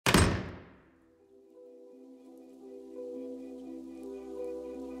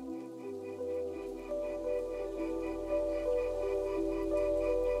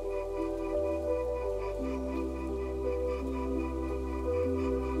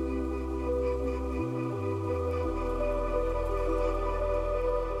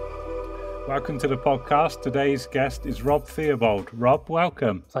Welcome to the podcast. Today's guest is Rob Theobald. Rob,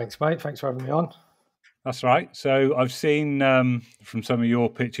 welcome. Thanks, mate. Thanks for having me on. That's right. So I've seen from some of your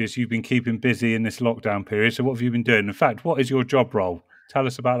pictures, you've been keeping busy in this lockdown period. So what have you been doing? In fact, what is your job role? Tell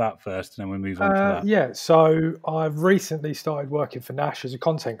us about that first, and then we'll move on to that. Yeah, so I've recently started working for Nash as a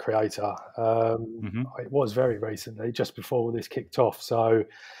content creator. It was very recently, just before all this kicked off. So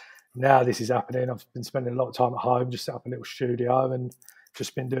now this is happening. I've been spending a lot of time at home, just set up a little studio and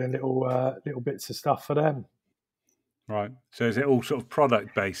just been doing little bits of stuff for them. Right. So is it all sort of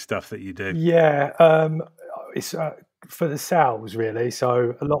product-based stuff that you do? Yeah, it's for the sales, really.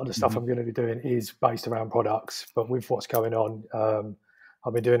 So a lot of the stuff I'm going to be doing is based around products, but with what's going on,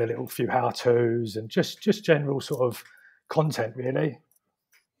 I've been doing a few how-tos and just general sort of content, really.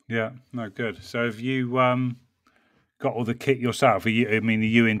 Yeah, no, good. So have you got all the kit yourself? Are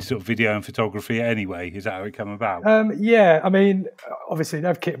you into sort of video and photography anyway? Is that how it come about? Yeah, I mean, obviously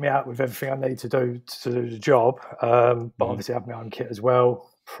they've kitted me out with everything I need to do the job, but obviously I have my own kit as well.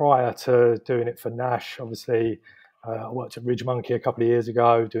 Prior to doing it for Nash, obviously I worked at Ridge Monkey a couple of years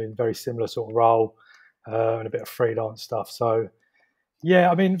ago, doing very similar sort of role and a bit of freelance stuff. So yeah,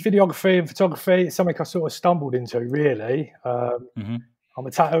 I mean, videography and photography is something I sort of stumbled into, really. I'm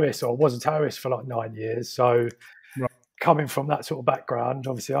a tattooist, or was a tattooist for like 9 years. So coming from that sort of background,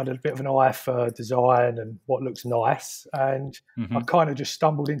 obviously I had a bit of an eye for design and what looks nice. And I kind of just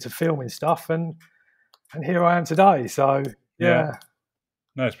stumbled into filming stuff and here I am today. So, yeah.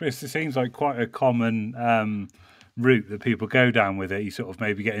 No, it seems like quite a common route that people go down with it. You sort of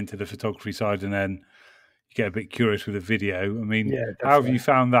maybe get into the photography side and then you get a bit curious with the video. I mean, how have you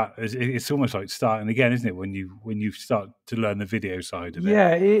found that? It's almost like starting again, isn't it? When you start to learn the video side of it.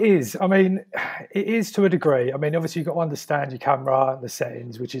 Yeah, it is. I mean, it is to a degree. I mean, obviously you've got to understand your camera and the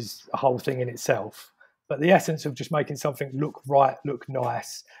settings, which is a whole thing in itself. But the essence of just making something look right, look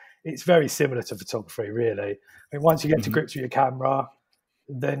nice, it's very similar to photography, really. I mean, once you get to grips with your camera,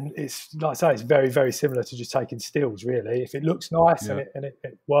 then it's, like I say, it's very, very similar to just taking stills, really. If it looks nice and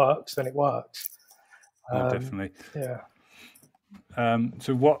it works, then it works. Definitely. Yeah.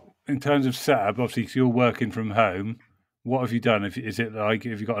 So what, in terms of setup, obviously, because you're working from home, what have you done? Is it like,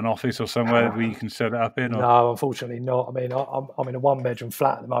 have you got an office or somewhere where you can set it up in? Or? No, unfortunately not. I mean, I'm in a 1-bedroom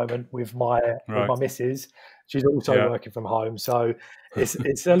flat at the moment with my missus. She's also working from home, so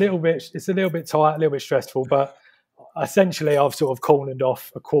it's a little bit tight, a little bit stressful. But essentially, I've sort of cornered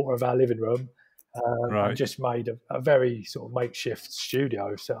off a quarter of our living room. I've just made a very sort of makeshift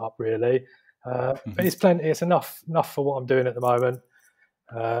studio set up, really. But it's plenty. It's enough for what I'm doing at the moment,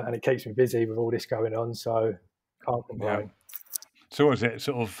 and it keeps me busy with all this going on. So can't complain. Yeah. So what is it?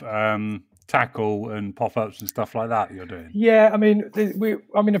 Sort of tackle and pop-ups and stuff like that you're doing? Yeah, I mean,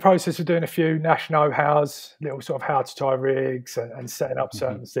 I'm in the process of doing a few Nash know-hows, little sort of how to tie rigs and setting up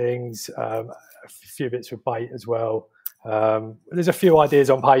certain things. A few bits with bait as well. There's a few ideas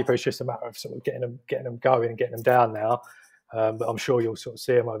on paper. It's just a matter of sort of getting them going and getting them down now. But I'm sure you'll sort of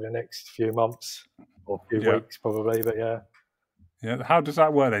see them over the next few months or few weeks, probably. But yeah. How does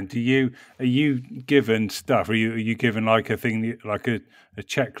that work then? Are you given stuff? Are you given like a thing, like a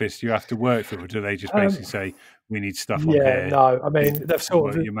checklist you have to work through, or do they just basically say we need stuff on here? No. I mean, they've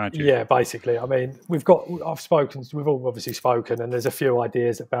sort of basically. I mean, we've all obviously spoken, and there's a few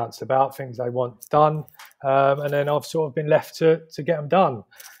ideas that bounced about, things they want done, and then I've sort of been left to get them done,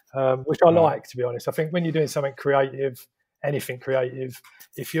 which I like, to be honest. I think when you're doing something creative, anything creative,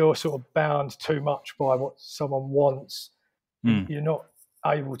 if you're sort of bound too much by what someone wants, you're not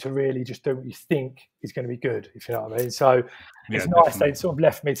able to really just do what you think is going to be good, if you know what I mean. So it's nice definitely. They sort of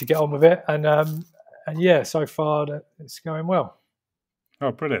left me to get on with it, and yeah, so far it's going well.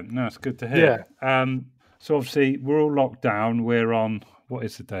 Oh, brilliant! No, it's good to hear. Yeah. So obviously we're all locked down. We're on, what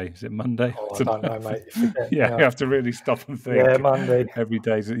is the day? Is it Monday? Oh, I don't know, mate. You have to really stop and think. Yeah, Monday. Every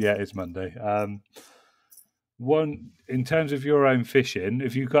day. It's Monday. One, in terms of your own fishing,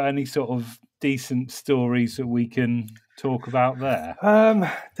 have you got any sort of decent stories that we can talk about there?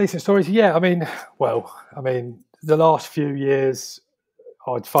 Decent stories, yeah. I mean, the last few years,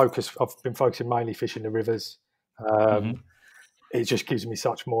 I've been focusing mainly fishing the rivers. It just gives me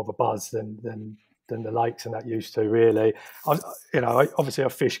such more of a buzz than the lakes and that used to, really. Obviously I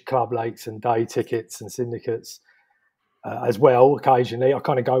fish club lakes and day tickets and syndicates. As well, occasionally I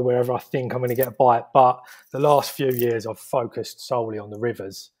kind of go wherever I think I'm going to get a bite, but the last few years I've focused solely on the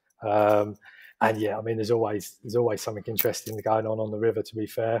rivers, and yeah, I mean there's always something interesting going on the river, to be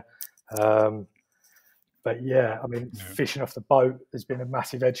fair, but yeah, I mean fishing off the boat has been a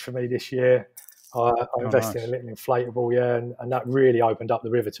massive edge for me this year. I invested in a little inflatable, and that really opened up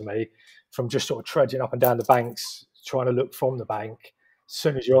the river to me, from just sort of trudging up and down the banks trying to look from the bank.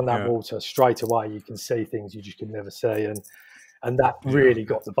 soon as you're on that water, straight away you can see things you just could never see, and that really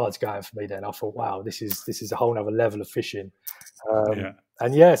got the buzz going for me. Then I thought, wow, this is a whole other level of fishing. And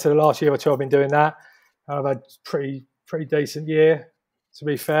so the last year or two I've been doing that. I've had pretty decent year. To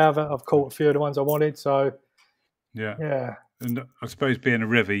be fair, I've caught a few of the ones I wanted. So yeah. And I suppose being a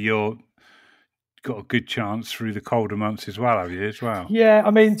river, you're got a good chance through the colder months as well, have you? As well. Yeah, I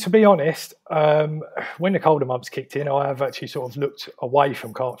mean, to be honest, when the colder months kicked in, I have actually sort of looked away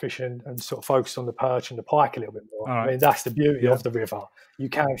from carp fishing and sort of focused on the perch and the pike a little bit more. Right. I mean, that's the beauty of the river. You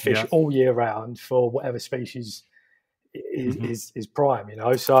can fish all year round for whatever species is prime, you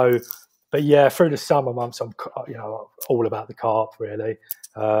know. So, but yeah, through the summer months, I'm all about the carp really,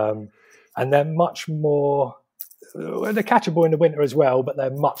 and they're much more. They're catchable in the winter as well, but they're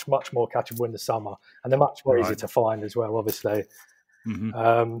much more catchable in the summer, and they're much more easy to find as well, obviously.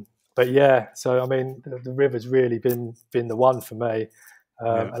 But yeah, so I mean, the river's really been the one for me.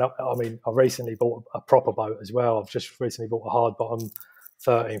 And I mean, I recently bought a proper boat as well. I've just recently bought a hard bottom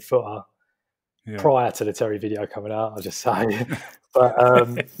 13-footer prior to the Terry video coming out, I'll just say.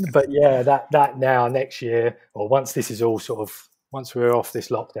 but yeah, that now next year, or once this is all once we're off this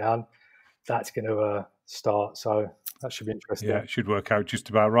lockdown, that's going to start. So that should be interesting. Yeah, it should work out just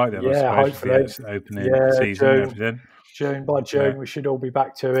about right then. I suppose, hopefully. Opening season and everything. By June, we should all be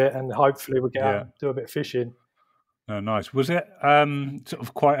back to it, and hopefully we'll get out and do a bit of fishing. Oh, nice. Was it sort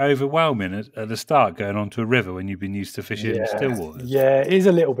of quite overwhelming at the start going onto a river when you've been used to fishing in still waters? Yeah, it is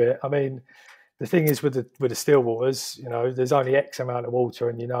a little bit. I mean, the thing is with the still waters, you know, there's only X amount of water,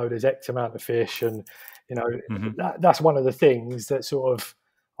 and you know there's X amount of fish, and you know that's one of the things that sort of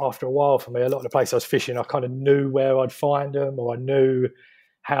after a while for me, a lot of the places I was fishing, I kind of knew where I'd find them, or I knew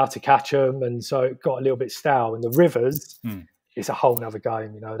how to catch them, and so it got a little bit stale. And the rivers, it's a whole nother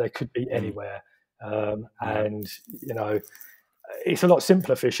game. You know, they could be anywhere. And you know, it's a lot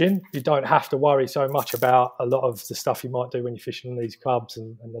simpler fishing. You don't have to worry so much about a lot of the stuff you might do when you're fishing on these clubs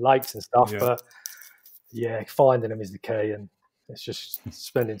and the lakes and stuff. But yeah, finding them is the key, and it's just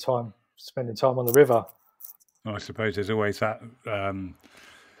spending time on the river. I suppose there's always that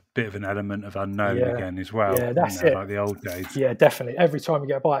bit of an element of unknown again as well. Yeah, that's it. Like the old days. Yeah, definitely. Every time you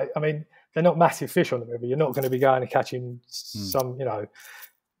get a bite, I mean, they're not massive fish on the river. You're not going to be going and catching some, you know.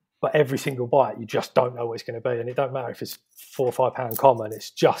 But every single bite, you just don't know what it's going to be. And it don't matter if it's 4 or 5 pound common, it's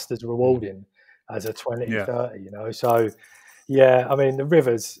just as rewarding as a 20, 30, you know. So, yeah, I mean, the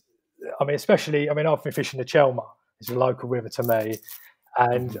rivers, I mean, especially, I mean, I've been fishing the Chelmer. It's a local river to me.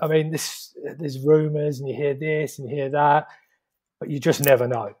 And, I mean, there's rumours and you hear this and you hear that, but you just never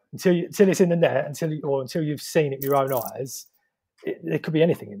know. Until it's in the net, until you've seen it with your own eyes, there could be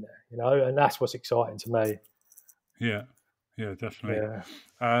anything in there, you know, and that's what's exciting to me. Yeah, definitely.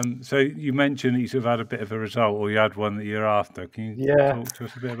 So you mentioned that you sort of had a bit of a result, or you had one that you're after. Can you talk to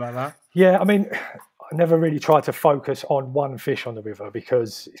us a bit about that? Yeah, I mean, I never really tried to focus on one fish on the river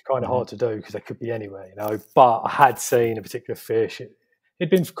because it's kind of hard to do because they could be anywhere, you know. But I had seen a particular fish. It'd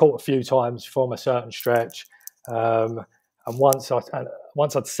been caught a few times from a certain stretch, and once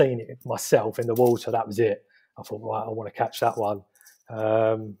I'd seen it myself in the water, that was it. I thought, right, I want to catch that one.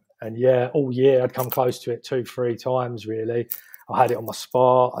 And yeah, all year I'd come close to it 2-3 times really. I had it on my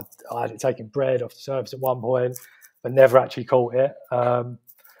spot. I had it taking bread off the surface at one point, but never actually caught it. And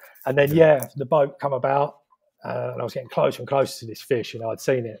then the boat come about, and I was getting closer and closer to this fish. You know, I'd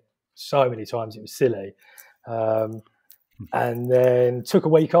seen it so many times, it was silly. And then took a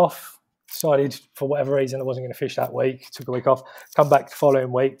week off. Decided for whatever reason I wasn't going to fish that week. Took a week off. Come back the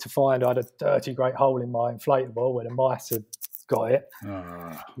following week to find I had a dirty great hole in my inflatable where the mice had got it.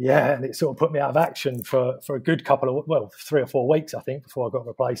 Yeah, and it sort of put me out of action for a good couple of 3 or 4 weeks, I think, before I got a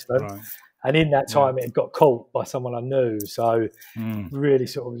replacement. Right. And in that time, it had got caught by someone I knew. So really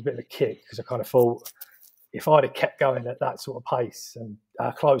sort of was a bit of a kick because I kind of thought if I'd have kept going at that sort of pace and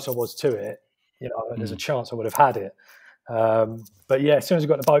how close I was to it, you know, there's a chance I would have had it. But yeah, as soon as I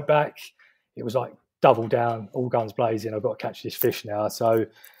got the boat back, it was like double down, all guns blazing. I've got to catch this fish now. So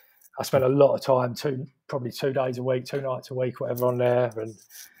I spent a lot of time, probably 2 days a week, 2 nights a week, whatever on there, and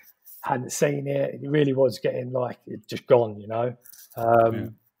hadn't seen it. It really was getting like it just gone, you know.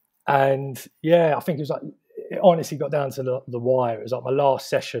 And yeah, I think it was like it honestly got down to the wire. It was like my last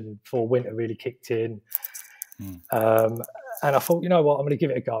session before winter really kicked in. And I thought, you know what, I'm going to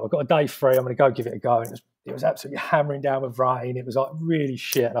give it a go. I've got a day free. I'm going to go give it a go. And it was absolutely hammering down with rain. It was like really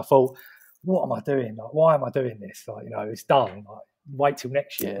shit. And I thought, what am I doing? Like, why am I doing this? Like, you know, it's done. Like, wait till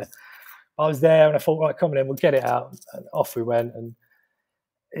next year. I was there and I thought, right, come on in, we'll get it out. And off we went. And,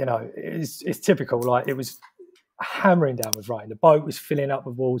 you know, it's typical. Like, it was hammering down with rain. The boat was filling up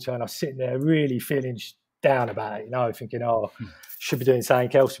with water and I was sitting there really feeling down about it, thinking, oh, should be doing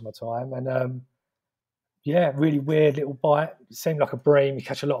something else in my time. And yeah, really weird little bite. It seemed like a bream. You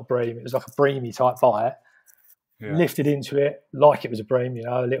catch a lot of bream. It was like a breamy type bite. Yeah. Lifted into it like it was a bream,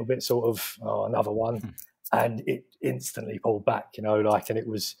 a little bit sort of, another one. And it instantly pulled back, and it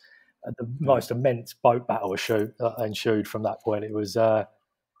was the most immense boat battle ensued from that point. It was, I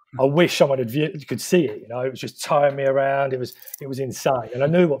wish someone could see it, it was just towing me around. It was insane. And I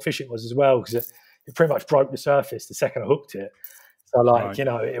knew what fish it was as well, because it pretty much broke the surface the second I hooked it. So I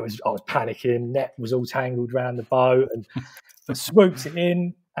was panicking, net was all tangled around the boat, and I swooped it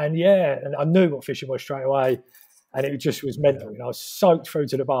in, and I knew what fish it was straight away. And it just was mental. I was soaked through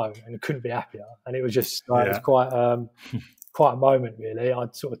to the bone and couldn't be happier. And it was just it was quite a moment, really.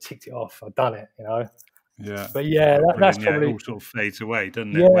 I'd sort of ticked it off. I'd done it, Yeah. But that's probably... it all sort of fades away,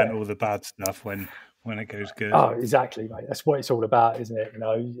 doesn't it? When all the bad stuff, when it goes good. Oh, exactly, mate. That's what it's all about, isn't it?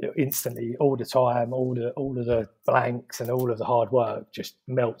 Instantly, all the time, all of the blanks and all of the hard work just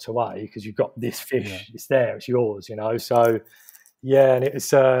melts away because you've got this fish. Yeah. It's there. It's yours, So, and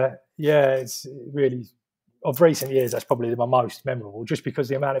it's it's really... Of recent years, that's probably my most memorable, just because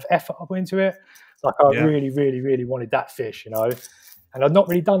the amount of effort I put into it. Like I really, really, really wanted that fish, and I'd not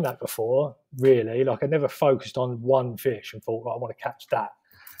really done that before, really. Like I never focused on one fish and thought, I want to catch that.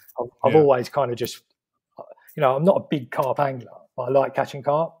 I've always kind of just, I'm not a big carp angler, but I like catching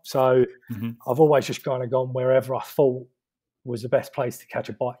carp. So I've always just kind of gone wherever I thought was the best place to get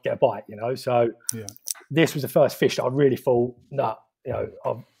a bite, So this was the first fish that I really thought,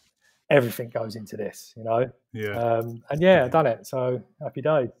 everything goes into this, and I've done it. So happy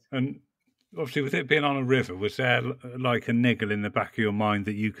days. And obviously, with it being on a river, was there like a niggle in the back of your mind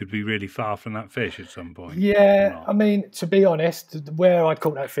that you could be really far from that fish at some point? Yeah, I mean, to be honest, where I'd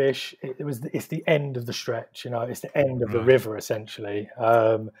caught that fish, it's the end of the stretch. It's the end of the river essentially,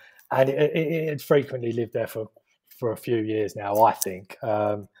 and it had frequently lived there for a few years now. I think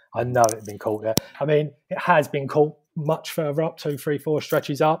I know it had been caught there. I mean, it has been caught much further up, 2, 3, 4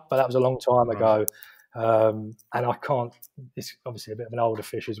 stretches up, but that was a long time ago. And I can't, it's obviously a bit of an older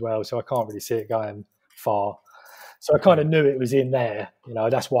fish as well, so I can't really see it going far. So I kind of knew it was in there,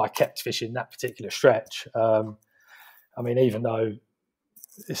 that's why I kept fishing that particular stretch. I mean, even though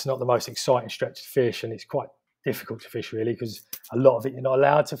it's not the most exciting stretch to fish, and it's quite difficult to fish really, because a lot of it you're not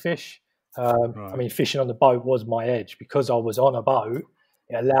allowed to fish. I mean, fishing on the boat was my edge. Because I was on a boat,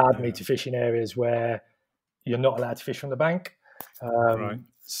 it allowed me to fish in areas where you're not allowed to fish from the bank.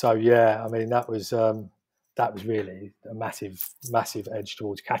 So I mean, that was really a massive edge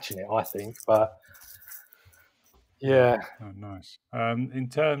towards catching it, I think. But oh, nice. In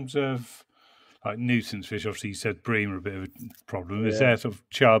terms of like nuisance fish, obviously you said bream are a bit of a problem. Is there sort of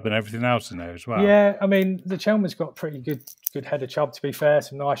chub and everything else in there as well? Yeah, I mean, the Chelman's got pretty good head of chub, to be fair,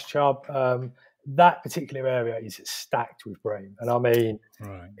 some nice chub. That particular area is stacked with bream, and I mean,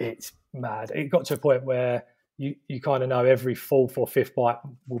 it's mad. It got to a point where you kind of know every 4th or 5th bite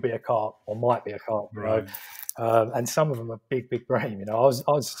will be a carp or might be a carp, and some of them are big bream. I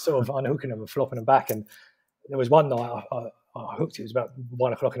was sort of unhooking them and flopping them back, and there was one night I hooked it. It was about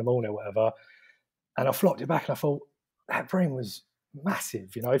 1 o'clock in the morning or whatever, and I flopped it back, and I thought that bream was massive.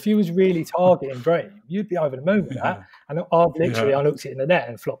 If you was really targeting bream, you'd be over the moon with that. And I've literally unhooked it in the net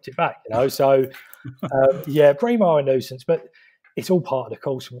and flopped it back. So bream are a nuisance, but it's all part of the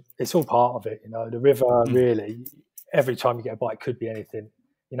course. It's all part of it. The river really, every time you get a bite, could be anything.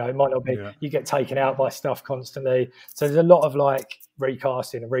 It might not be. You get taken out by stuff constantly. So there's a lot of like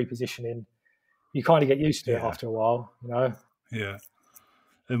recasting and repositioning. You kind of get used to it after a while. Yeah.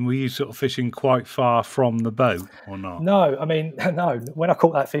 And were you sort of fishing quite far from the boat or not? No, I mean, no. When I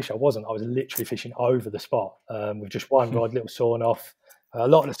caught that fish, I wasn't. I was literally fishing over the spot with just one rod, little sawn off. A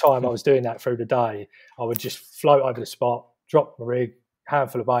lot of the time I was doing that through the day. I would just float over the spot, drop my rig,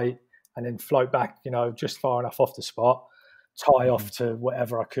 handful of bait, and then float back, just far enough off the spot, tie off to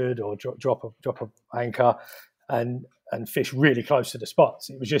whatever I could, or drop a anchor and fish really close to the spots.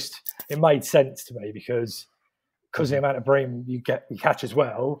 It made sense to me because the amount of bream you catch as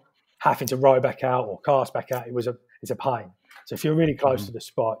well, having to row back out or cast back out, it's a pain. So if you're really close to the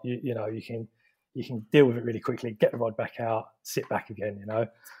spot, you can deal with it really quickly, get the rod back out, sit back again,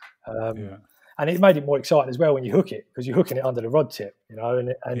 And it made it more exciting as well when you hook it, because you're hooking it under the rod tip,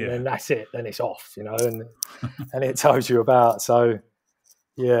 and then that's it, then it's off, and it tows you about. So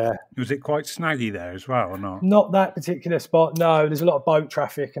was it quite snaggy there as well or not? Not that particular spot, no. There's a lot of boat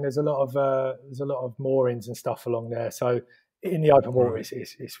traffic, and there's a lot of moorings and stuff along there. So in the open water,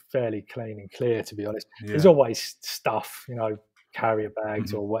 it's fairly clean and clear, to be honest. There's always stuff, carrier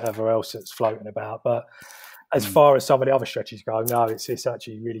bags or whatever else that's floating about. But as far as some of the other stretches go, no, it's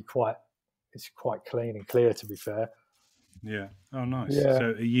actually really quite it's quite clean and clear, to be fair. Yeah. Oh, nice. Yeah. So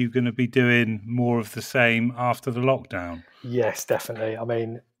are you going to be doing more of the same after the lockdown? Yes, definitely. I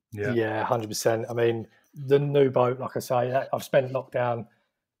mean, yeah, 100%. I mean, the new boat, like I say, I've spent lockdown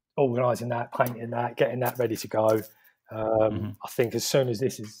organising that, painting that, getting that ready to go. I think as soon as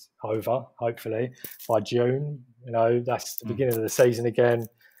this is over, hopefully by June, that's the beginning of the season again.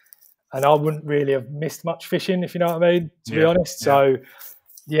 And I wouldn't really have missed much fishing, if you know what I mean, to be honest. So,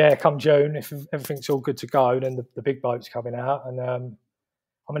 come June, if everything's all good to go, then the big boat's coming out. And I'm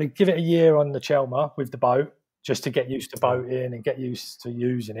going to give it a year on the Chelmer with the boat, just to get used to boating and get used to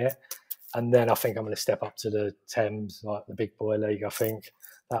using it. And then I think I'm going to step up to the Thames, like the big boy league. I think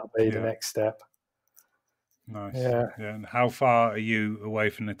that'll be the next step. Nice. Yeah. And how far are you away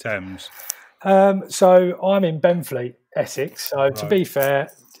from the Thames? So I'm in Benfleet, Essex. So to be fair,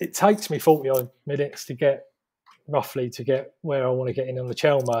 it takes me 40 odd minutes to get where I want to get in on the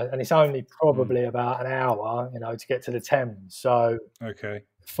Chelmer, and it's only probably about an hour, to get to the Thames. So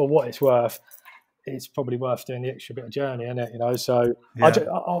for what it's worth, it's probably worth doing the extra bit of journey, isn't it? So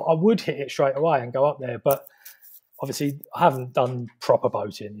I would hit it straight away and go up there, but obviously I haven't done proper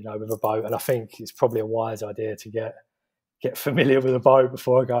boating, with a boat, and I think it's probably a wise idea to get familiar with a boat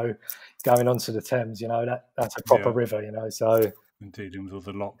before I going onto the Thames. That's a proper river, So and dealing with all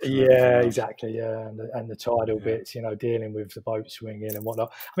the locks. Exactly. Yeah, and the tidal bits, dealing with the boat swinging and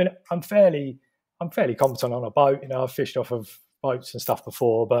whatnot. I mean, I'm fairly competent on a boat. I've fished off of boats and stuff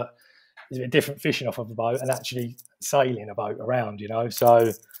before, but it's a bit different fishing off of a boat and actually sailing a boat around.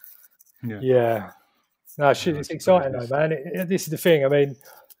 So no, it's exciting though, man. This is the thing. I mean,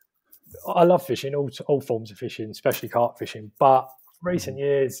 I love fishing, all forms of fishing, especially carp fishing. But recent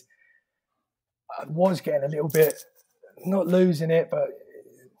years, I was getting a little bit, not losing it, but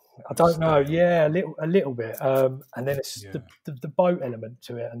I don't know. Yeah, a little bit. And then it's the boat element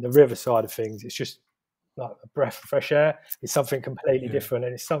to it and the river side of things. It's just like a breath of fresh air. It's something completely different,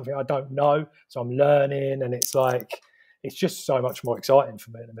 and it's something I don't know. So I'm learning, and it's just so much more exciting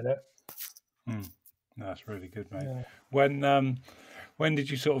for me in a minute. That's really good, mate. Yeah. When did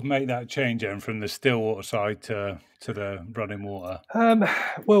you sort of make that change then from the still water side to the running water?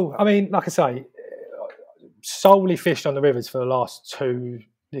 Well, I mean, like I say, solely fished on the rivers for the last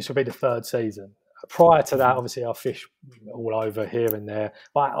this will be the third season. Prior to that, obviously, I fished all over here and there,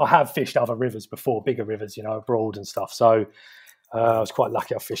 but I have fished other rivers before, bigger rivers, abroad and stuff. So I was quite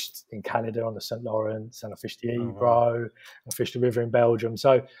lucky. I fished in Canada on the St. Lawrence, and I fished the Ebro. I fished a river in Belgium.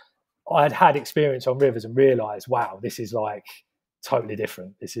 So I had experience on rivers and realised, wow, this is like totally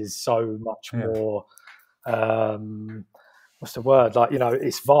different. This is so much more. What's the word? Like,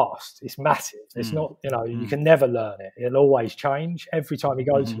 it's vast. It's massive. It's not, you can never learn it. It'll always change. Every time you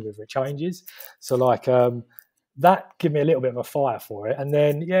go to the river, it changes. So like that gave me a little bit of a fire for it. And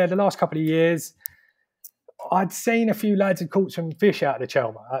then, the last couple of years, I'd seen a few lads had caught some fish out of the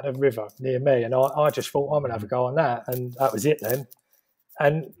Chelmer, out of the river near me. And I just thought, I'm going to have a go on that. And that was it then.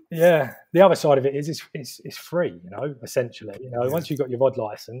 And the other side of it is it's free, essentially. Once you've got your rod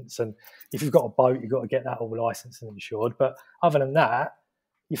license, and if you've got a boat, you've got to get that all licensed and insured. But other than that,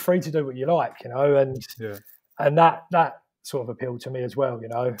 you're free to do what you like, and that sort of appealed to me as well,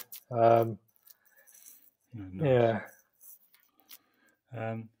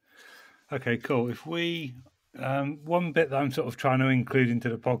 Okay, cool. If we one bit that I'm sort of trying to include into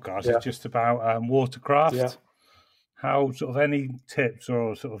the podcast is just about watercraft. Yeah. How sort of any tips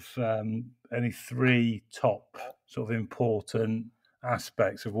or sort of any three top sort of important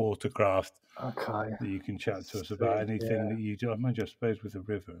aspects of watercraft that you can chat to us about? Anything that you do? I suppose with the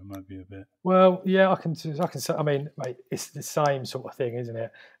river it might be a bit. Well, I can say. I mean, mate, it's the same sort of thing, isn't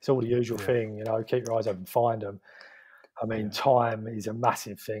it? It's all the usual thing, keep your eyes open, find them. I mean, time is a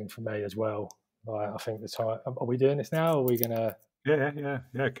massive thing for me as well. I think the time. Are we doing this now? Or are we gonna? Yeah.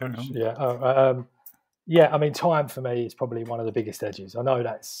 Carry on. Yeah, I mean, time for me is probably one of the biggest edges. I know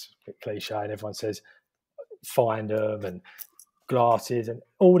that's a bit cliche, and everyone says find them and glasses and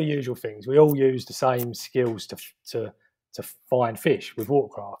all the usual things. We all use the same skills to find fish with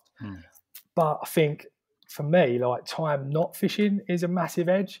watercraft. But I think for me, like time not fishing is a massive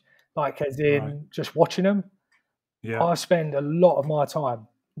edge. Like as in just watching them. Yeah, I spend a lot of my time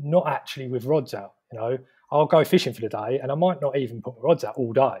not actually with rods out. I'll go fishing for the day and I might not even put my rods out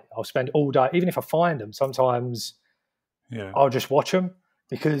all day. I'll spend all day, even if I find them, sometimes I'll just watch them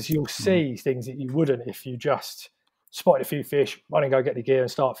because you'll see things that you wouldn't if you just spotted a few fish, run and go get the gear and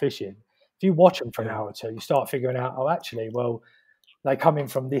start fishing. If you watch them for an hour or two, you start figuring out, they come in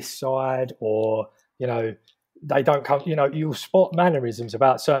from this side or, they don't come, you'll spot mannerisms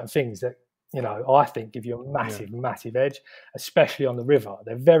about certain things that you know, I think give you a massive edge, especially on the river.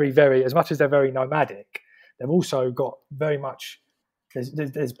 They're very, very, as much as they're very nomadic, they've also got very much,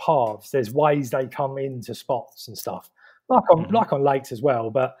 there's paths, there's ways they come into spots and stuff, like on lakes as well.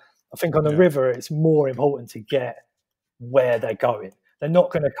 But I think on the river, it's more important to get where they're going. They're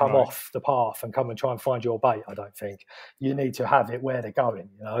not going to come off the path and come and try and find your bait, I don't think. You need to have it where they're going,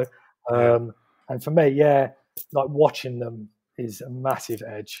 you know. And for me, like watching them is a massive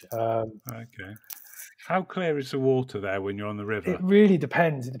edge. Okay. How clear is the water there when you're on the river? It really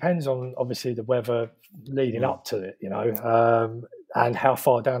depends. It depends on, obviously, the weather leading up to it, you know, and how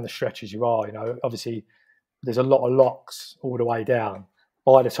far down the stretches you are. You know, obviously, there's a lot of locks all the way down.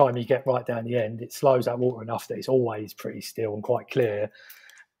 By the time you get right down the end, it slows that water enough that it's always pretty still and quite clear.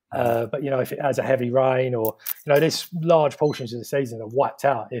 But, you know, if it has a heavy rain or, you know, there's large portions of the season that are wiped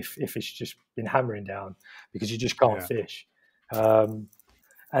out if it's just been hammering down because you just can't fish. And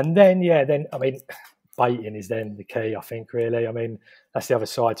then, I mean, baiting is then the key, I think, really. I mean, that's the other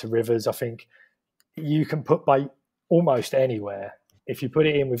side to rivers. I think you can put bait almost anywhere. If you put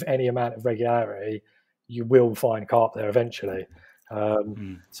it in with any amount of regularity, you will find carp there eventually.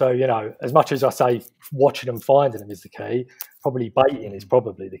 So, you know, as much as I say watching them, finding them is the key, probably baiting is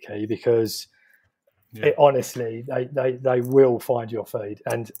probably the key because it, honestly, they will find your feed.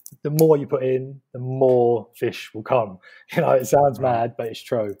 And the more you put in, the more fish will come. You know, it sounds mad, but it's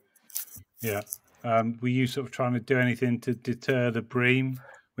true. Yeah. Were you sort of trying to do anything to deter the bream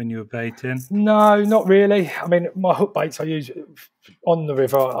when you were baiting? No, not really. I mean, my hook baits I use on the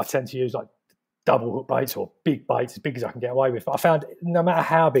river, I tend to use like double hook baits or big baits, as big as I can get away with. But I found no matter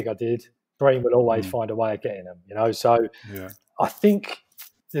how big I did, bream would always find a way of getting them, you know. So I think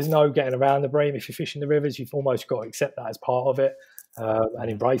there's no getting around the bream. If you're fishing the rivers, you've almost got to accept that as part of it and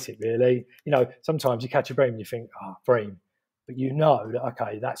embrace it, really. You know, sometimes you catch a bream and you think, bream. But you know that,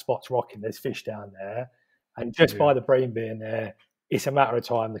 okay, that spot's rocking, there's fish down there. And just by the bream being there, it's a matter of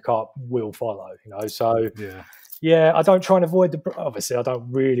time the carp will follow, you know. So, I don't try and avoid obviously, I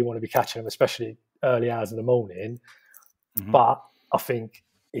don't really want to be catching them, especially early hours in the morning. But I think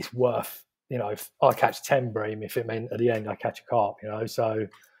it's worth, you know, if I catch 10 bream, if it meant at the end I catch a carp, you know. So,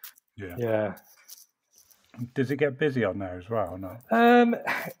 Does it get busy on there as well or not?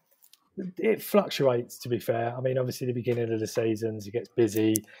 It fluctuates, to be fair. I mean, obviously, the beginning of the seasons, it gets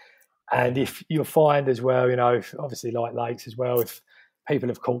busy. And if you'll find as well, you know, obviously like lakes as well, if people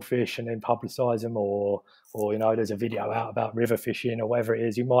have caught fish and then publicise them or, you know, there's a video out about river fishing or whatever it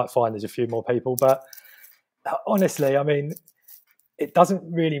is, you might find there's a few more people. But honestly, I mean, it doesn't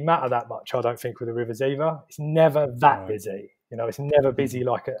really matter that much, I don't think, with the rivers either. It's never that busy. You know, it's never busy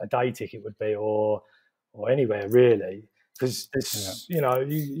like a day ticket would be or anywhere, really. Because there's, you know,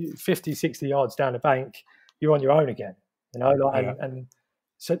 50, 60 yards down the bank, you're on your own again, you know, like, and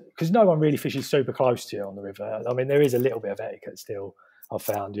so, because no one really fishes super close to you on the river. I mean, there is a little bit of etiquette still, I've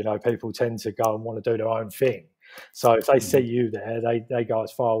found, you know, people tend to go and want to do their own thing. So if they see you there, they go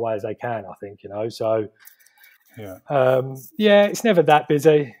as far away as they can, I think, you know, so, it's never that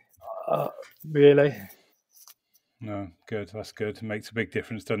busy, really. No, good. That's good. It makes a big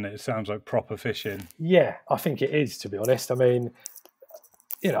difference, doesn't it? It sounds like proper fishing. Yeah, I think it is, to be honest. I mean,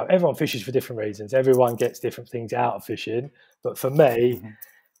 you know, everyone fishes for different reasons. Everyone gets different things out of fishing. But for me,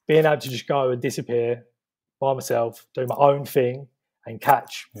 being able to just go and disappear by myself, do my own thing and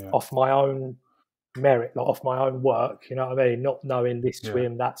catch off my own merit, like off my own work, you know what I mean? Not knowing this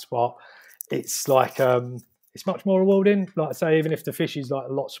swim, that spot. It's like, it's much more rewarding. Like I say, even if the fish is like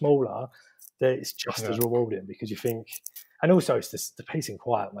a lot smaller, that it's just as rewarding because you think, and also it's the peace and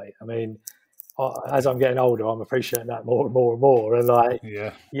quiet, mate. I mean, as I'm getting older, I'm appreciating that more and more and more. And like,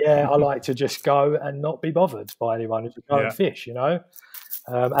 I like to just go and not be bothered by anyone and just go and fish, you know.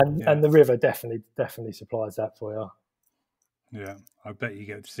 And the river definitely supplies that for you. Yeah, I bet you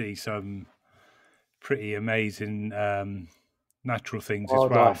get to see some pretty amazing natural things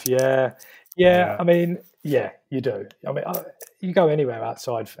wildlife, as well. Yeah. I mean, you do. I mean, you go anywhere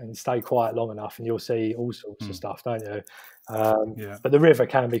outside and stay quiet long enough, and you'll see all sorts of stuff, don't you? But the river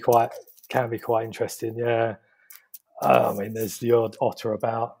can be quite interesting. Yeah. I mean, there's the odd otter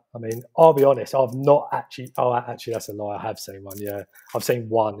about. I mean, I'll be honest, I've not actually. Oh, actually, that's a lie. I have seen one. Yeah, I've seen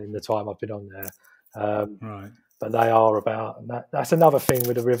one in the time I've been on there. Right. But they are about, and that's another thing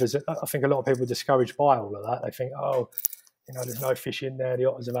with the rivers. I think a lot of people are discouraged by all of that. They think, you know, there's no fish in there, the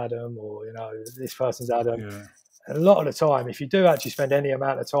otters have had them, or, you know, this person's had them. Yeah. And a lot of the time, if you do actually spend any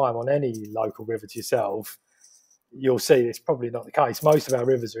amount of time on any local river to yourself, you'll see it's probably not the case. Most of our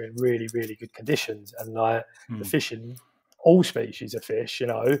rivers are in really, really good conditions. And like the fishing, all species of fish, you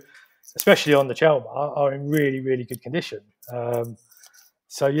know, especially on the Chelmer, are in really, really good condition.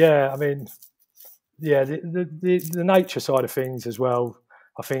 So yeah, I mean, yeah, the nature side of things as well.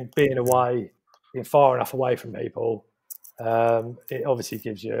 I think being away, being far enough away from people, it obviously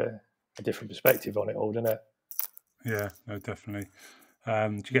gives you a different perspective on it all, doesn't it? Yeah, no, definitely.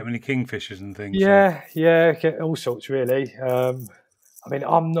 Do you get many kingfishers and things? Yeah, get all sorts really. I mean,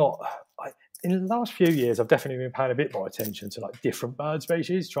 in the last few years, I've definitely been paying a bit more attention to like different bird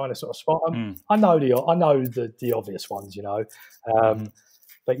species, trying to sort of spot them. I know the obvious ones, you know,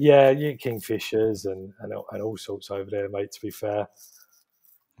 but yeah, you get kingfishers and all sorts over there, mate. To be fair.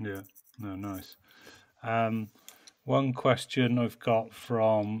 Yeah, no, nice. One question I've got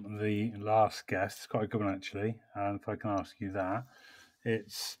from the last guest, it's quite a good one actually, if I can ask you that.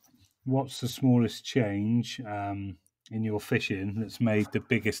 It's, what's the smallest change in your fishing that's made the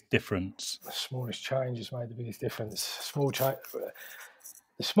biggest difference? The smallest change has made the biggest difference.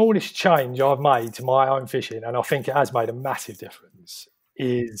 The smallest change I've made to my own fishing, and I think it has made a massive difference,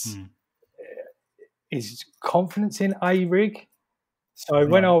 is confidence in a rig. So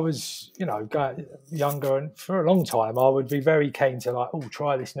when I was, younger, and for a long time, I would be very keen to like, oh,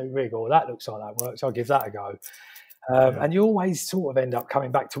 try this new rig, or that looks like that works, I'll give that a go. And you always sort of end up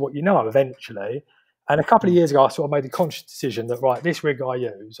coming back to what you know eventually. And a couple of years ago, I sort of made a conscious decision that, right, this rig I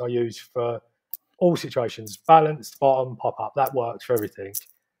use for all situations, balanced, bottom, pop up, that works for everything.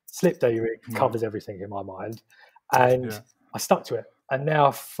 Slip D rig covers everything in my mind. And I stuck to it. And now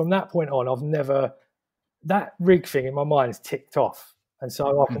from that point on, that rig thing in my mind is ticked off. And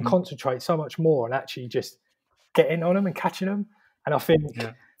so I can concentrate so much more on actually just getting on them and catching them. And I think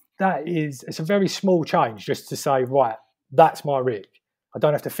it's a very small change just to say, right, that's my rig. I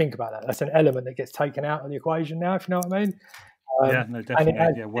don't have to think about that. That's an element that gets taken out of the equation now, if you know what I mean. Yeah, no,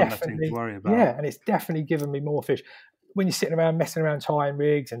 definitely. One less thing to worry about. Yeah, and it's definitely given me more fish. When you're sitting around messing around tying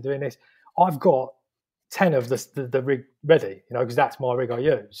rigs and doing this, I've got 10 of the rig ready, because that's my rig I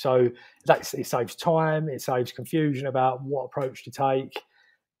use. So it saves time, it saves confusion about what approach to take.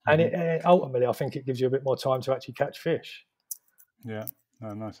 And it ultimately, I think it gives you a bit more time to actually catch fish. Yeah,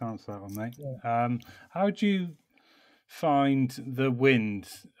 no, nice answer that one, mate. Yeah. How do you find the wind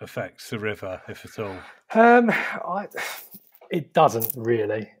affects the river, if at all? It doesn't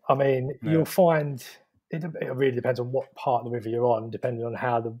really. I mean, you'll find it really depends on what part of the river you're on, depending on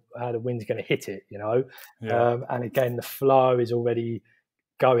how the wind's going to hit it, and again, the flow is already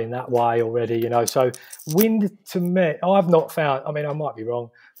going that way already, So wind, to me, I've not found, I mean, I might be wrong,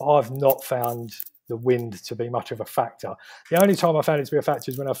 but I've not found the wind to be much of a factor. The only time I found it to be a factor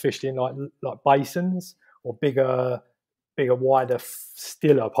is when I fished in like basins or bigger, wider,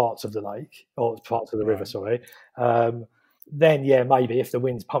 stiller parts of the lake or parts of the river. Sorry. Then maybe if the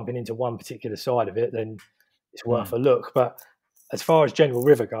wind's pumping into one particular side of it, then it's worth a look. But as far as general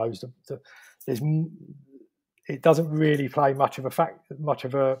river goes, it doesn't really play much of a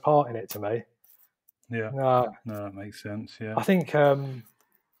part in it to me. Yeah, no, that makes sense. Yeah, I think I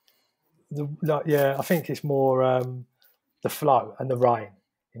think it's more the flow and the rain.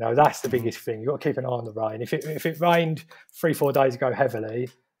 That's the biggest thing. You've got to keep an eye on the rain. If it rained 3-4 days ago heavily,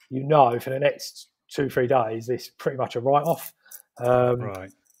 for the next 2-3 days, it's pretty much a write-off.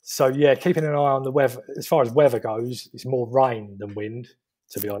 Right. So keeping an eye on the weather. As far as weather goes, it's more rain than wind,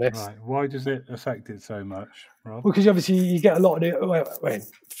 to be honest. Right. Why does it affect it so much, Rob? Well, because obviously you get a lot of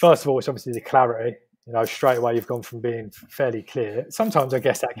first of all, it's obviously the clarity. Straight away you've gone from being fairly clear. Sometimes I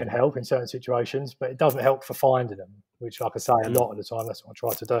guess that can help in certain situations, but it doesn't help for finding them, which, like I say, a lot of the time that's what I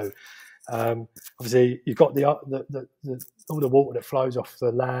try to do. Obviously, you've got all the water that flows off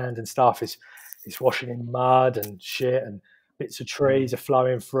the land and stuff is washing in mud and shit, and bits of trees are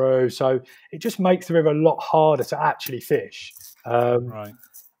flowing through. So it just makes the river a lot harder to actually fish. Right.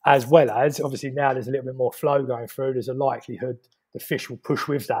 As well as, obviously, now there's a little bit more flow going through. There's a likelihood the fish will push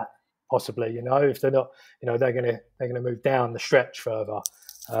with that. Possibly, if they're not, they're going to move down the stretch further.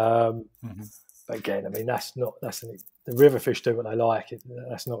 But again, I mean, the river fish do what they like.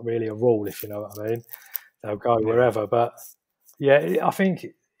 That's not really a rule, if you know what I mean. They'll go wherever. But I think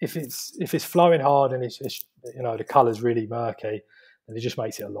if it's flowing hard and it's the colour's really murky, then it just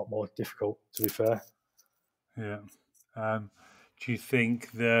makes it a lot more difficult. To be fair. Yeah. Do you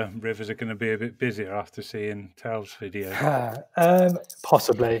think the rivers are going to be a bit busier after seeing Tal's video?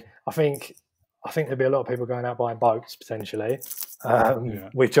 Possibly. I think there'll be a lot of people going out buying boats potentially,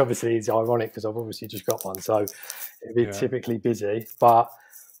 which obviously is ironic because I've obviously just got one, so it'll be typically busy. But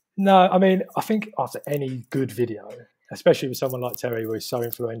no, I mean, I think after any good video, especially with someone like Terry, who is so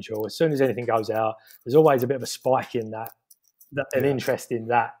influential, as soon as anything goes out, there's always a bit of a spike in that an interest in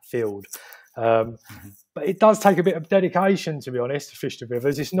that field. But it does take a bit of dedication, to be honest, to fish the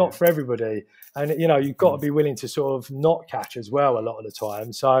rivers. It's not for everybody. And, you've got to be willing to sort of not catch as well a lot of the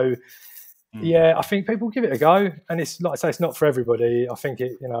time. So, yeah, I think people give it a go. And it's, like I say, it's not for everybody. I think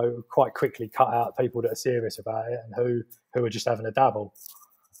it, quite quickly cut out people that are serious about it and who are just having a dabble.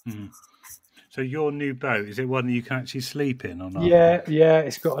 So your new boat, is it one that you can actually sleep in or not? Yeah,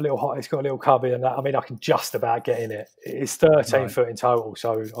 it's got a little cubby and that. I mean, I can just about get in it. It's 13 foot in total,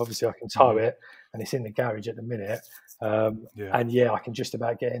 so obviously I can tow it, and it's in the garage at the minute. And I can just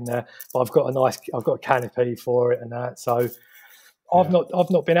about get in there. But I've got a canopy for it and that. So I've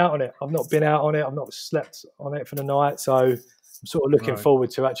not been out on it. I've not slept on it for the night. So I'm sort of looking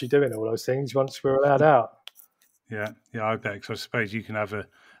forward to actually doing all those things once we're allowed out. Yeah, I bet, because I suppose you can have a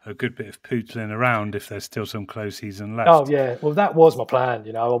good bit of pootling around if there's still some close season left. Oh, yeah. Well, that was my plan.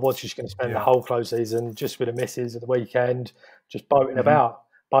 I was just going to spend the whole close season just with the missus at the weekend, just boating about,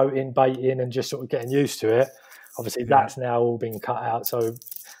 baiting and just sort of getting used to it. Obviously, that's now all been cut out. So as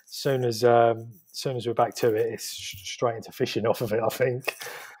soon as we're back to it, it's straight into fishing off of it, I think.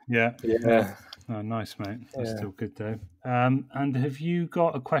 Yeah. Oh, nice, mate. That's still good, though. And have you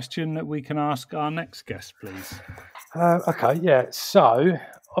got a question that we can ask our next guest, please? Okay, yeah. So,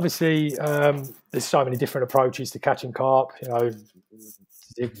 obviously, there's so many different approaches to catching carp,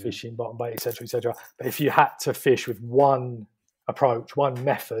 zig fishing, bottom bait, etc., etc. But if you had to fish with one approach, one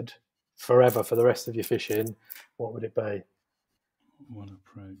method forever for the rest of your fishing, what would it be? One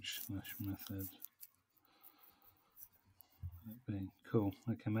approach / method. Cool.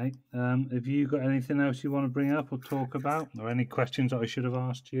 Okay, mate. Have you got anything else you want to bring up or talk about, or any questions that I should have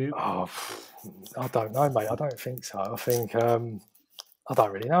asked you? Oh, I don't know, mate. I don't think so. I think I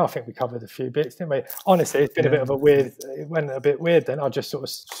don't really know. I think we covered a few bits, didn't we? Honestly, it's been a bit of a weird. It went a bit weird. Then I just sort of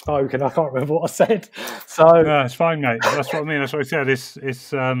spoke, and I can't remember what I said. So no, it's fine, mate. That's what I mean. That's what I said.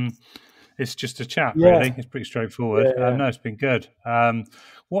 It's just a chat, really. It's pretty straightforward. No, it's been good.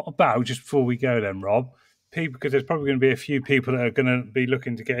 What about, just before we go, then, Rob? People, because there's probably going to be a few people that are going to be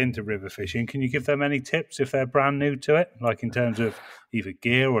looking to get into river fishing. Can you give them any tips if they're brand new to it, like in terms of either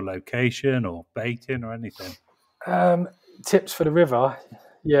gear or location or baiting or anything? Tips for the river?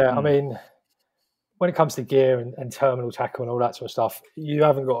 Yeah, I mean, when it comes to gear and terminal tackle and all that sort of stuff, you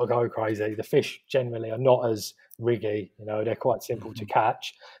haven't got to go crazy. The fish generally are not as riggy. They're quite simple to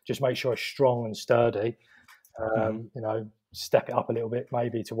catch. Just make sure it's strong and sturdy. Step it up a little bit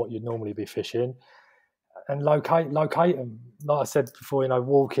maybe to what you'd normally be fishing. And locate them. Like I said before,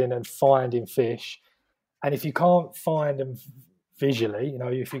 walking and finding fish. And if you can't find them visually,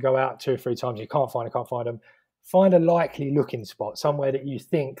 if you go out 2 or 3 times, you can't find them, find a likely looking spot, somewhere that you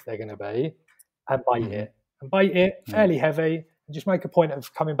think they're going to be, and bait it. And bait it fairly heavy, and just make a point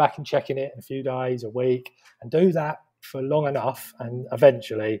of coming back and checking it in a few days, a week, and do that for long enough. And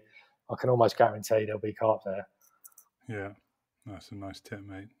eventually, I can almost guarantee there'll be carp there. Yeah. That's a nice tip,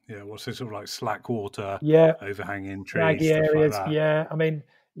 mate. Yeah, what's this sort of like slack water, overhanging trees, snaggy areas? Like that. Yeah, I mean,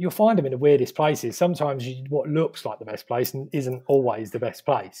 you'll find them in the weirdest places. Sometimes what looks like the best place isn't always the best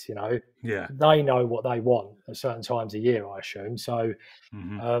place. Yeah, they know what they want at certain times of year, I assume. So,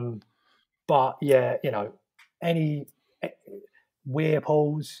 but yeah, any weir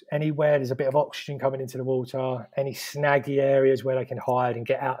pools, anywhere there's a bit of oxygen coming into the water, any snaggy areas where they can hide and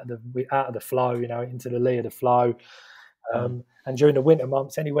get out of the flow, into the lee of the flow. And during the winter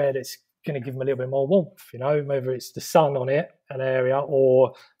months, anywhere that's going to give them a little bit more warmth, whether it's the sun on it, an area,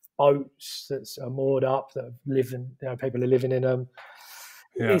 or boats that are moored up that live in, people are living in them.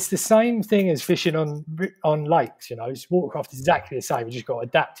 Yeah. It's the same thing as fishing on lakes, watercraft is exactly the same. You just got to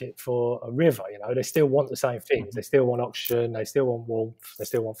adapt it for a river, They still want the same things. They still want oxygen. They still want warmth. They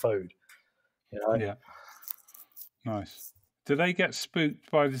still want food, Yeah. Nice. Do they get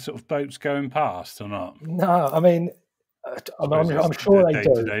spooked by the sort of boats going past or not? No, I mean, I'm sure they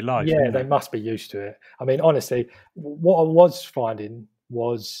do. Life, they must be used to it. I mean, honestly, what I was finding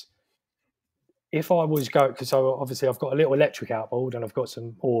was if I was going, because obviously I've got a little electric outboard and I've got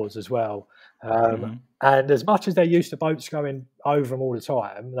some oars as well. And as much as they're used to boats going over them all the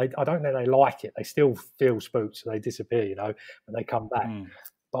time, I don't think they like it. They still feel spooked, so they disappear, when they come back.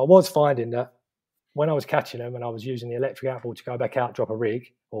 But I was finding that when I was catching them and I was using the electric outboard to go back out, drop a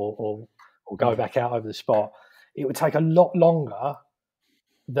rig or go back out over the spot, it would take a lot longer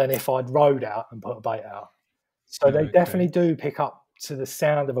than if I'd rowed out and put a bait out. So they definitely do pick up to the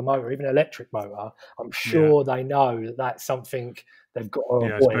sound of a motor, even an electric motor. I'm sure they know that that's something they've got to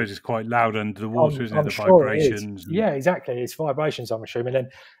avoid. I suppose it's quite loud under the water, isn't it? The vibrations. Yeah, exactly. It's vibrations, I'm assuming.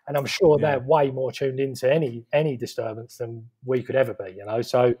 And I'm sure they're way more tuned into any disturbance than we could ever be,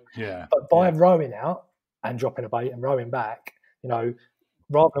 So, but by rowing out and dropping a bait and rowing back,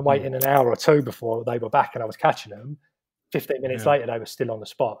 rather than waiting an hour or two before they were back and I was catching them, 15 minutes later they were still on the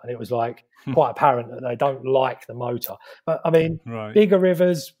spot, and it was like quite apparent that they don't like the motor. But I mean, bigger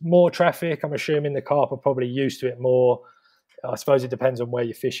rivers, more traffic. I'm assuming the carp are probably used to it more. I suppose it depends on where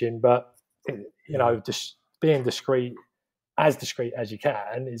you're fishing, but you know, just being discreet as you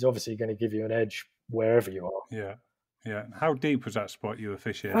can is obviously going to give you an edge wherever you are. Yeah. Yeah. How deep was that spot you were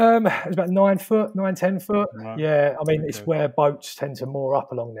fishing? It was about 9 foot, 10 foot. Right. Yeah. I mean, it's where boats tend to moor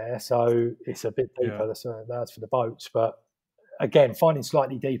up along there. So it's a bit deeper. That's for the boats. But again, finding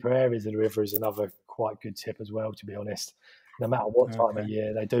slightly deeper areas of the river is another quite good tip as well, to be honest. No matter what time of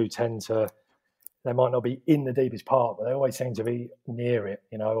year, they do tend to, they might not be in the deepest part, but they always seem to be near it,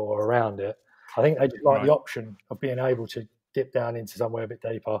 you know, or around it. I think they just like the option of being able to dip down into somewhere a bit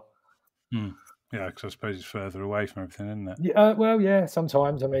deeper. Yeah, because I suppose it's further away from everything, isn't it? Yeah, well, yeah,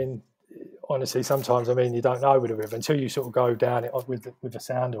 sometimes. I mean, honestly, sometimes, I mean, you don't know with a river until you sort of go down it with a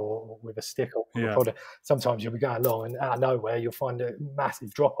sand or with a stick or product. Sometimes you'll be going along and out of nowhere you'll find a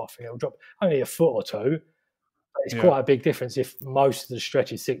massive drop off. It'll drop only a foot or two. But it's quite a big difference if most of the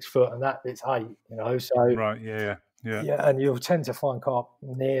stretch is 6 foot and that it's 8, you know. So yeah, and you'll tend to find carp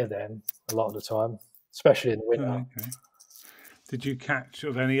near them a lot of the time, especially in the winter. Did you catch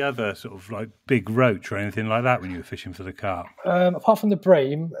sort of any other sort of like big roach or anything like that when you were fishing for the carp? Apart from the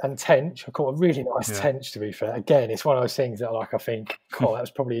bream and tench, I caught a really nice tench, to be fair. Again, it's one of those things that like I think, that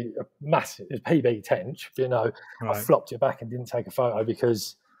was probably a massive PB tench. You know, I flopped it back and didn't take a photo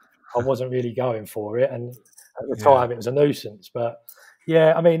because I wasn't really going for it. And at the time it was a nuisance. But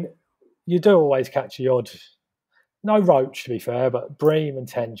yeah, I mean, you do always catch the odd, no roach to be fair, but bream and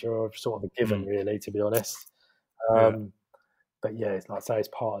tench are sort of a given really, to be honest. But yeah, it's like I say, it's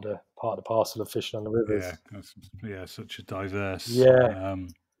part of the parcel of fishing on the rivers. Yeah, such a diverse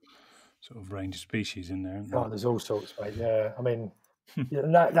sort of range of species in there. Isn't there? There's all sorts, mate. Yeah, I mean,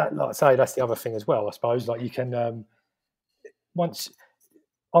 that like I say, that's the other thing as well. I suppose like you can once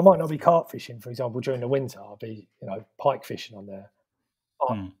I might not be carp fishing, for example, during the winter. I'll be pike fishing on there.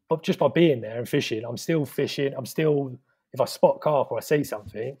 But just by being there and fishing, I'm still fishing. I'm still, if I spot carp or I see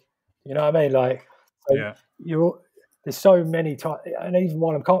something, you know what I mean? Like, there's so many times, and even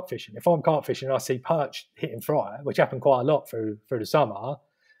while I'm carp fishing, if I'm carp fishing and I see perch hitting fry, which happened quite a lot through the summer,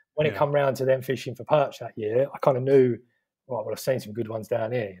 when it come round to them fishing for perch that year, I kind of knew, right, well, I've seen some good ones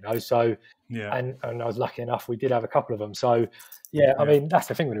down here, you know. So, and I was lucky enough, we did have a couple of them. So, I mean, that's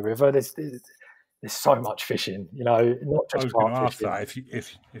the thing with the river. There's so much fishing, you know, not just carp fishing. That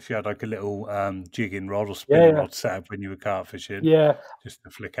if you had like a little jigging rod or spinning rod set up when you were carp fishing, just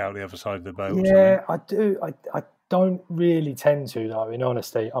to flick out the other side of the boat. Yeah, I do. I don't really tend to, though, in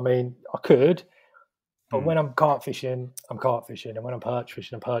honesty. I mean, I could, but when I'm carp fishing, I'm carp fishing, and when I'm perch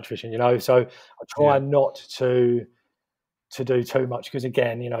fishing, I'm perch fishing, you know. So I try not to do too much because,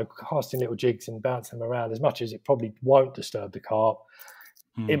 again, you know, casting little jigs and bouncing them around, as much as it probably won't disturb the carp,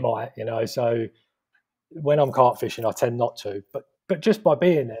 it might, you know. So when I'm carp fishing, I tend not to, but just by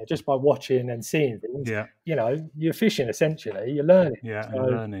being there, just by watching and seeing things, you know, you're fishing essentially, you're learning. Yeah, so,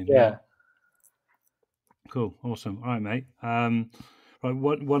 learning. Yeah. Cool, awesome. All right, mate. Right,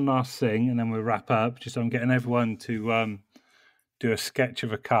 one last thing, and then we'll wrap up. Just I'm getting everyone to do a sketch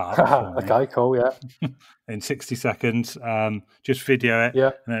of a carp. Okay, cool, yeah. In 60 seconds, just video it,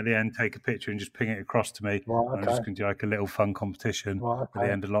 and at the end take a picture and just ping it across to me. Right, okay. I'm just going to do like a little fun competition at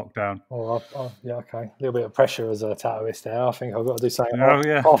the end of lockdown. Oh, yeah, okay. A little bit of pressure as a tattooist there. I think I've got to do something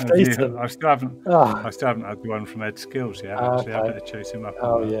half decent. I still haven't had one from Ed Skills yet. Actually, I better chase him up.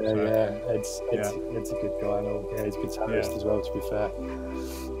 Ed's a good guy and all. Yeah, he's a good tattooist as well, to be fair.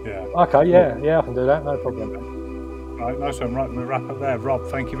 Yeah. Okay, yeah, I can do that. No problem. All right, nice one. Right, we'll wrap up there. Rob,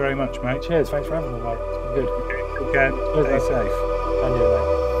 thank you very much, mate. Cheers. Thanks for having me, mate. It's been good. Okay, take care. Stay safe. And you,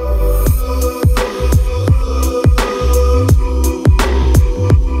 mate.